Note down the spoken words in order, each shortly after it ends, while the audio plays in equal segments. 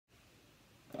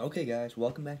Okay guys,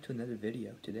 welcome back to another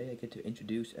video. Today I get to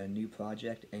introduce a new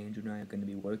project Andrew and I are going to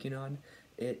be working on.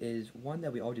 It is one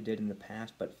that we already did in the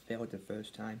past but failed the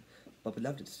first time, but we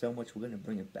loved it so much we're going to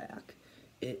bring it back.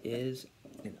 It is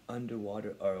an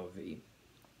underwater ROV.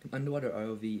 An underwater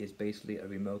ROV is basically a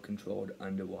remote controlled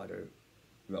underwater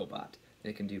robot, and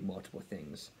it can do multiple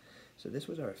things. So this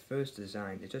was our first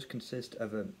design. It just consists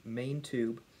of a main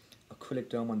tube, acrylic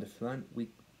dome on the front. We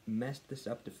messed this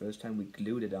up the first time we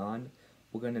glued it on.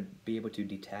 We're going to be able to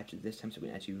detach it this time so we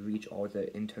can actually reach all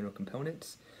the internal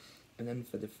components. And then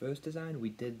for the first design, we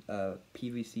did a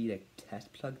PVC like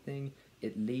test plug thing.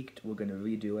 It leaked. We're going to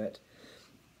redo it.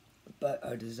 But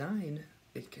our design,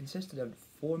 it consisted of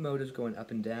 4 motors going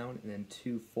up and down and then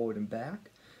 2 forward and back.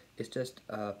 It's just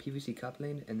PVC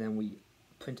coupling, and then we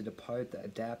printed a part that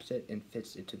adapts it and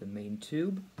fits it to the main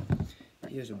tube.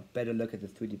 Here's a better look at the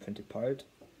 3D printed part.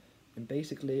 And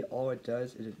basically all it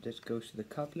does is it just goes to the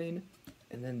coupling,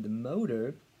 and then the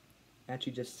motor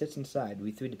actually just sits inside.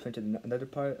 We 3D printed another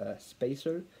part, a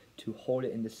spacer, to hold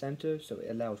it in the center so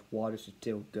it allows water to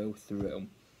still go through.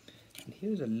 And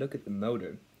here's a look at the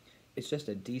motor. It's just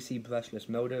a DC brushless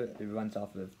motor. It runs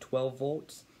off of 12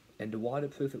 volts. And to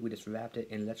waterproof it, we just wrapped it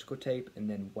in electrical tape and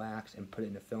then wax and put it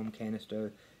in a film canister.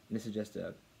 And this is just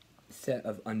a set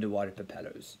of underwater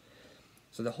propellers.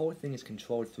 So the whole thing is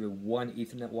controlled through one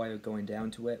Ethernet wire going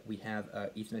down to it. We have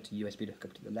Ethernet to USB to hook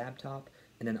up to the laptop,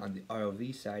 and then on the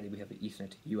ROV side we have an Ethernet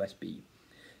to USB.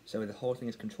 So the whole thing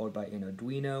is controlled by an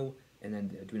Arduino, and then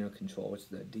the Arduino controls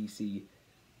the DC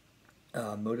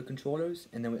motor controllers.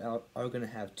 And then we are going to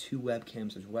have 2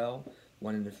 webcams as well,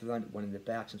 one in the front, one in the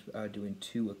back, since we are doing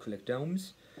 2 acrylic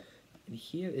domes. And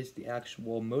here is the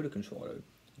actual motor controller.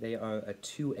 They are a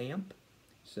 2 amp,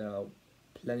 so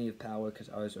plenty of power because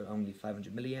ours are only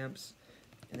 500 milliamps.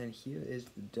 And then here is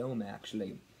the dome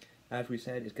actually. As we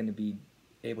said, it's going to be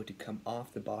able to come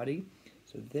off the body.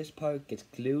 So this part gets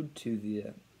glued to the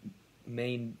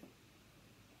main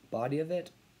body of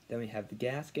it. Then we have the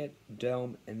gasket,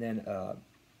 dome, and then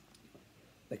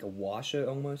like a washer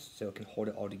almost, so it can hold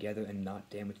it all together and not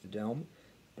damage the dome.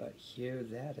 But here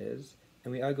that is.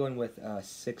 And we are going with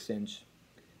 6-inch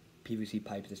PVC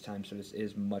pipes this time, so this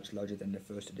is much larger than the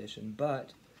first edition,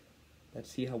 but let's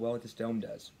see how well this dome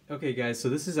does. Okay guys, so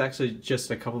this is actually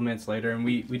just a couple minutes later, and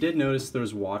we did notice there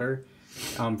was water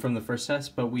from the first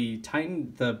test, but we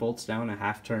tightened the bolts down a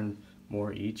half turn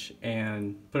more each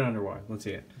and put it underwater. Let's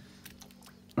see it.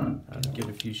 Give it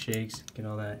a few shakes, get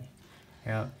all that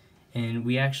out. And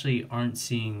we actually aren't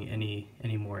seeing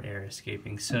any more air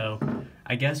escaping, so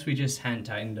I guess we just hadn't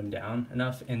tightened them down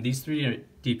enough. And these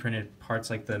 3D printed parts,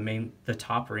 like the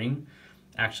top ring,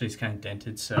 actually is kind of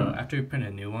dented. So after we print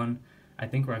a new one, I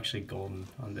think we're actually golden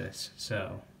on this.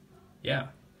 So yeah,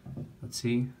 let's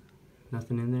see,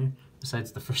 nothing in there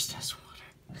besides the first test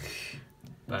water.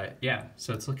 But yeah,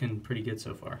 so it's looking pretty good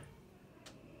so far.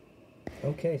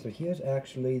 Okay, so here's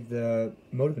actually the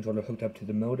motor controller hooked up to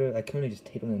the motor. I currently just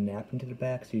tape on a napkin to the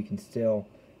back so you can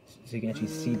actually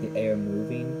see the air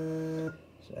moving.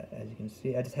 So as you can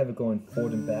see, I just have it going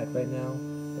forward and back right now.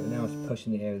 But now it's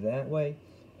pushing the air that way,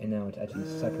 and now it's actually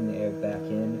sucking the air back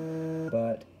in.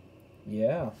 But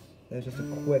yeah, there's just a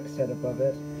quick setup of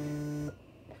it.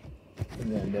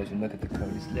 And then there's a look at the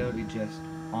code. It's literally just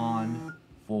on,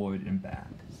 forward, and back.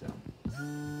 So.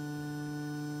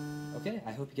 Okay,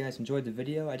 I hope you guys enjoyed the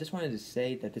video. I just wanted to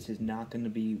say that this is not going to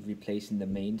be replacing the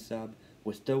main sub.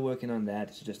 We're still working on that.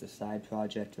 This is just a side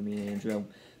project for me and Andrew.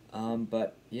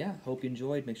 But yeah, hope you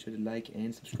enjoyed. Make sure to like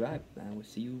and subscribe. We'll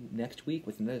see you next week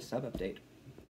with another sub update.